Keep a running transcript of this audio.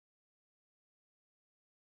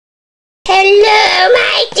Hello,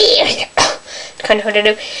 my dear. Kind of hard to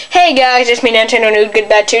do. Hey guys, it's me, Nintendo Noob Good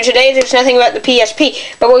Bad 2. Today there's nothing about the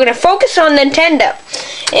PSP, but we're going to focus on Nintendo.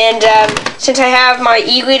 And since I have my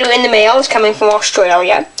e-reader in the mail, it's coming from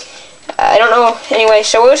Australia. I don't know. Anyway,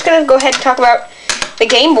 so we're just going to go ahead and talk about the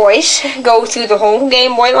Game Boys. Go through the whole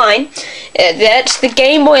Game Boy line. That's the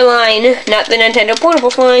Game Boy line, not the Nintendo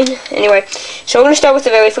Portables line. Anyway, so we're going to start with the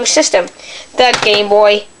very first system. The Game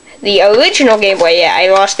Boy. The original Game Boy. Yeah, I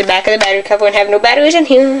lost the back of the battery cover and have no batteries in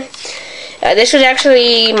here. This was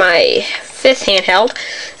actually my 5th handheld.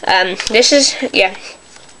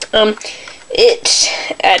 It's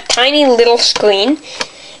a tiny little screen.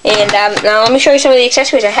 And now let me show you some of the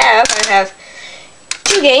accessories I have. I have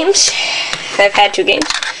 2 games. I've had 2 games.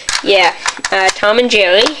 Yeah, Tom and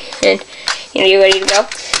Jerry. And, you know, you're ready to go.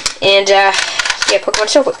 And, yeah, Pokemon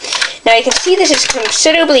Silver. Now you can see this is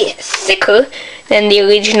considerably thicker than the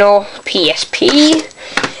original PSP.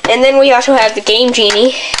 And then we also have the Game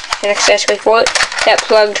Genie, an accessory for it, that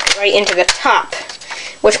plugged right into the top,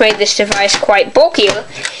 which made this device quite bulkier.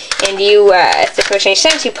 And you, if this makes any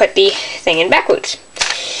sense, you put the thing in backwards.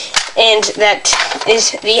 And that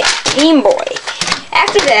is the Game Boy.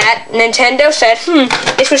 After that, Nintendo said,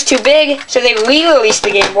 this was too big, so they re-released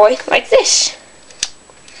the Game Boy like this.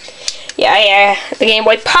 Yeah, the Game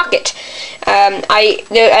Boy Pocket. I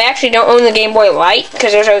actually don't own the Game Boy Light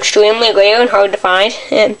because those are extremely rare and hard to find.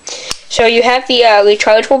 And so you have the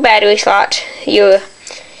rechargeable battery slot, your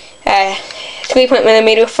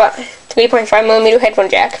 3.5mm headphone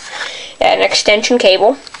jack, an extension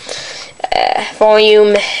cable,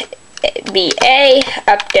 volume BA,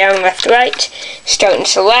 up, down, left, right, start and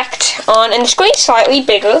select, on, and the screen's slightly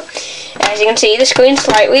bigger. As you can see, the screen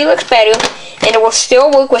slightly looks better, and it will still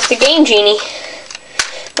work with the Game Genie.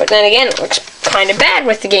 But then again, it looks kind of bad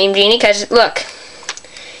with the Game Genie, because, look,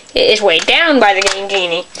 it is weighed down by the Game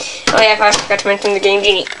Genie. Oh yeah, I forgot to mention the Game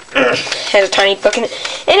Genie has a tiny book in it.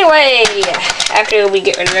 Anyway, after we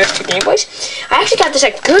get rid of those 2 Game Boys, I actually got this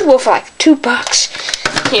at Goodwill for like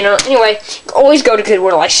 $2. You know, anyway, always go to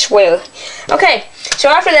Goodwill, I swear. Okay, so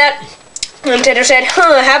after that, Nintendo said,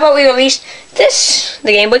 how about we release this,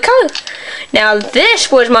 the Game Boy Color? Now, this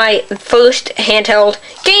was my first handheld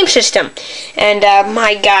game system. And,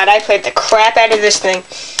 my god, I played the crap out of this thing.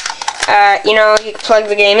 You know, you can plug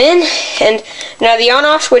the game in, and now the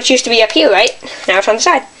on-off switch used to be up here, right? Now it's on the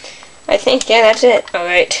side. I think, yeah, that's it.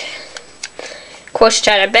 Alright. Of course, it's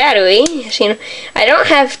out of battery. So, you know, I don't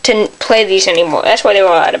have to play these anymore. That's why they were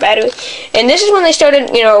all out of battery. And this is when they started,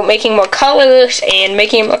 you know, making more colors and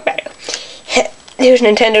making them look better. Here's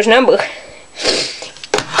Nintendo's number.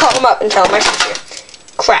 Call them up and tell them I sent you.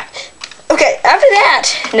 Crap. Okay, after that,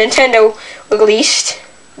 Nintendo released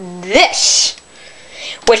this,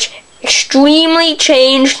 which extremely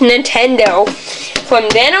changed Nintendo. From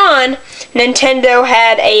then on, Nintendo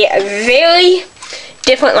had a very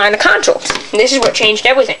different line of consoles. This is what changed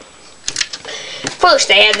everything. First,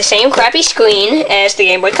 they had the same crappy screen as the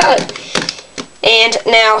Game Boy Color. And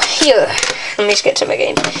now, here, let me just get some of the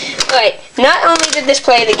games. Alright, not only did this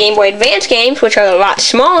play the Game Boy Advance games, which are a lot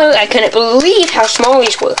smaller, I couldn't believe how small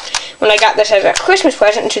these were when I got this as a Christmas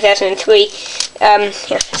present in 2003. Yeah,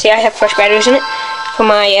 see, I have fresh batteries in it for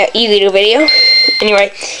my e-reader video.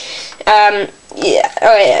 Anyway, yeah,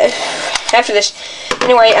 alright, after this.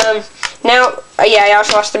 Anyway, now, yeah, I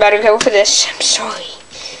also lost the battery cover for this. I'm sorry.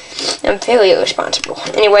 I'm very irresponsible.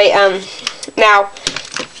 Anyway, now,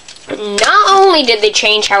 not only did they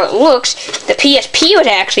change how it looks, the PSP was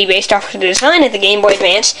actually based off of the design of the Game Boy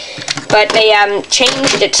Advance, but they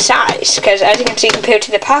changed its size, because as you can see, compared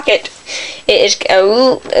to the Pocket, it is a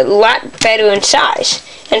lot better in size,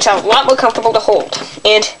 and it's a lot more comfortable to hold.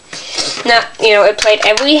 And now, you know, it played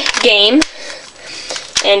every game,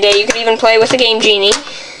 and you could even play with the Game Genie.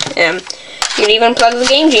 You could even plug the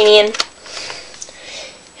Game Genie in.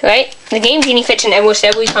 Right? The Game Genie fits in almost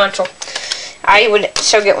every console. I would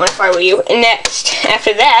so get one if I were you. And next,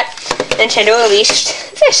 after that, Nintendo released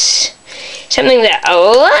this. Something that a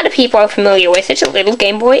lot of people are familiar with. It's a little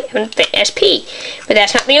Game Boy SP. But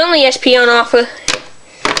that's not the only SP on offer.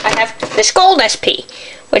 I have this gold SP,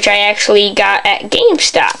 which I actually got at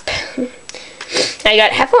GameStop. I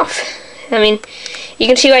got half off. I mean, you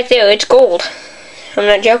can see right there, it's gold. I'm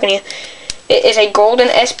not joking you. It is a golden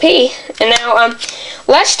SP. And now,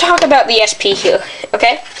 let's talk about the SP here,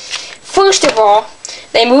 okay? First of all,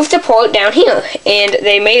 they moved the port down here, and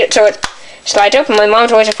they made it so it slides open. My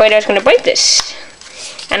mom's always afraid I was going to break this,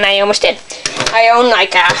 and I almost did. I own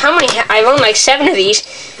like, how many? I own like 7 of these.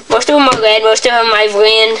 Most of them are red. Most of them I've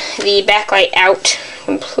ran the backlight out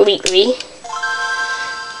completely.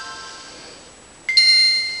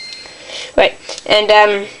 Right, and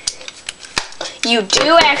you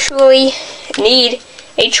do actually need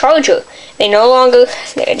a charger. They no longer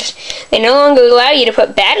allow you to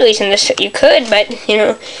put batteries in this. You could, but you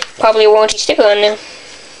know, probably a warranty sticker on there.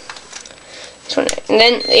 This one, and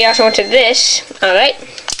then they also went to this. All right.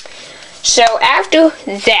 So after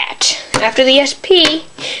that, after the SP,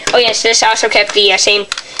 oh yes, this also kept the same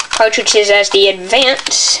cartridges as the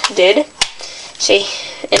Advance did. See,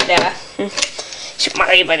 and Super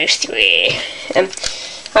Mario Brothers 3.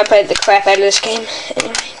 I played the crap out of this game.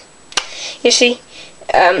 Anyway, you see,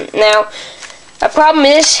 now a problem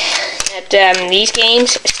is that these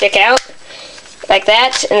games stick out like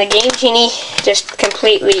that, and the Game Genie just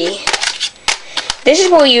completely. This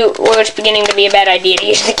is where it's beginning to be a bad idea to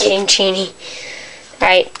use the Game Genie.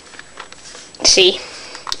 Right? See,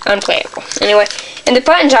 unplayable. Anyway, and the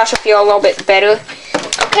buttons also feel a little bit better.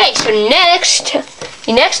 Okay, so the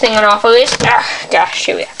next thing on offer is,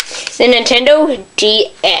 here we are, the Nintendo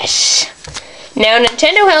DS. Now,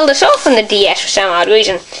 Nintendo held us off on the DS for some odd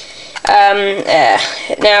reason.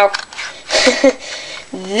 Now,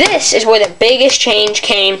 this is where the biggest change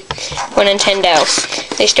came for Nintendo.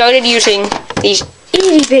 They started using these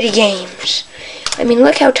itty-bitty games. I mean,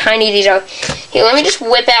 look how tiny these are. Here, let me just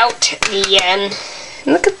whip out the,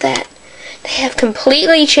 look at that. They have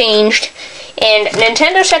completely changed. And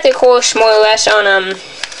Nintendo set their course more or less on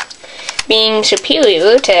being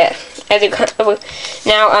superior to other.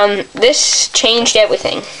 Now, this changed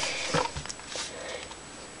everything.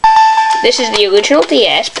 This is the original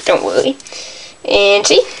DS, but don't worry. And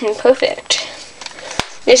see, perfect.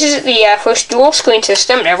 This is the first dual screen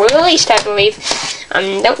system ever released, I believe.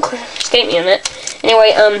 Don't state me on that.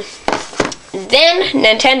 Anyway, then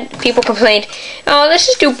Nintendo people complained, "Oh, this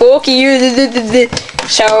is too bulky."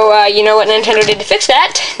 So, you know what Nintendo did to fix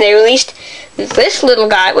that? They released this little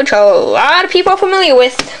guy, which a lot of people are familiar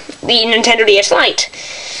with, the Nintendo DS Lite.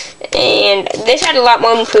 And this had a lot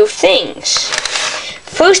more improved things.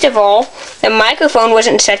 First of all, the microphone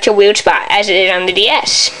wasn't in such a weird spot as it is on the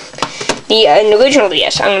DS. The original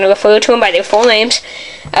DS, I'm going to refer to them by their full names.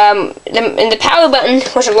 And the power button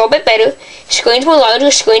was a little bit better. Screens were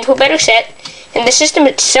larger, screens were better set, and the system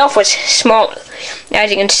itself was smaller,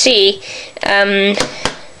 as you can see. And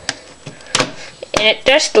it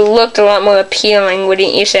just looked a lot more appealing,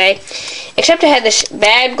 wouldn't you say? Except it had this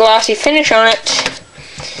bad glossy finish on it.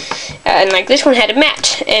 And like this one had a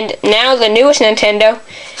matte. And now the newest Nintendo,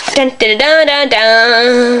 dun dun dun dun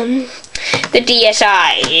dun, the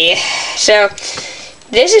DSi. So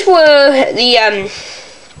this is where the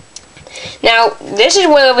now this is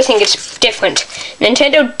where everything gets different.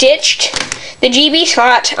 Nintendo ditched the GB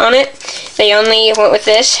slot on it. They only went with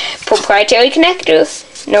this proprietary connector.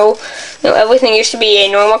 No, everything used to be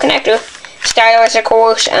a normal connector. Stylus, of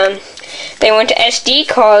course. They went to SD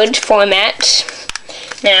card formats.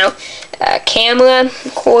 Now, camera,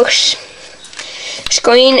 of course.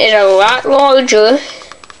 Screen is a lot larger.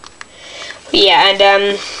 Yeah,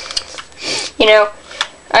 and you know,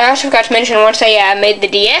 I also forgot to mention once they made the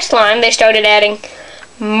DS line, they started adding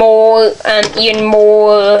more, even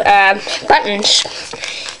more buttons.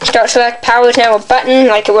 Start select power is now a button,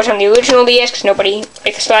 like it was on the original DS, because nobody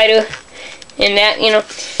liked the slider and that, you know.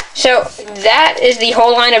 So that is the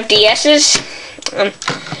whole line of DSs,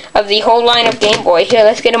 of the whole line of Game Boy. Here,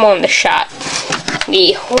 let's get them on the shot.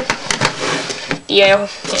 The whole,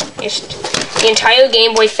 just the entire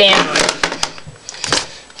Game Boy family.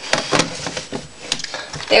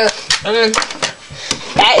 There,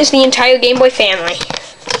 that is the entire Game Boy family.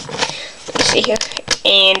 Let's see here,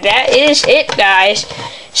 and that is it, guys.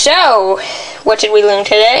 So, what did we learn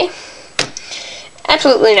today?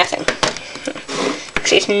 Absolutely nothing.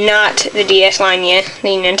 Actually, it's not the DS line yet,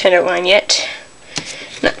 the Nintendo line yet.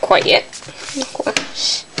 Not quite yet. Of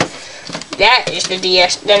course. That is the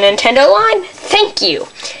Nintendo line. Thank you.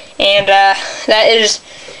 And that is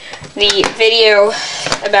the video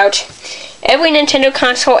about every Nintendo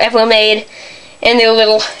console ever made and their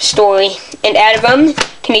little story. And out of them,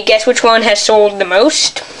 can you guess which one has sold the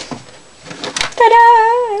most?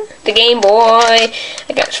 Ta-da! The Game Boy.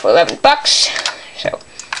 I got this for $11, so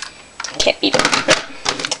can't beat it.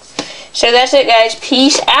 So that's it, guys.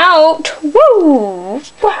 Peace out. Woo!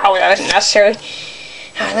 Wow, that was necessary.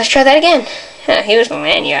 Let's try that again. Here's the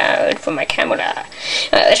lanyard for my camera.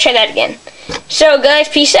 Let's try that again. So, guys,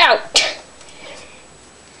 peace out.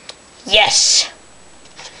 Yes.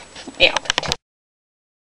 Yeah.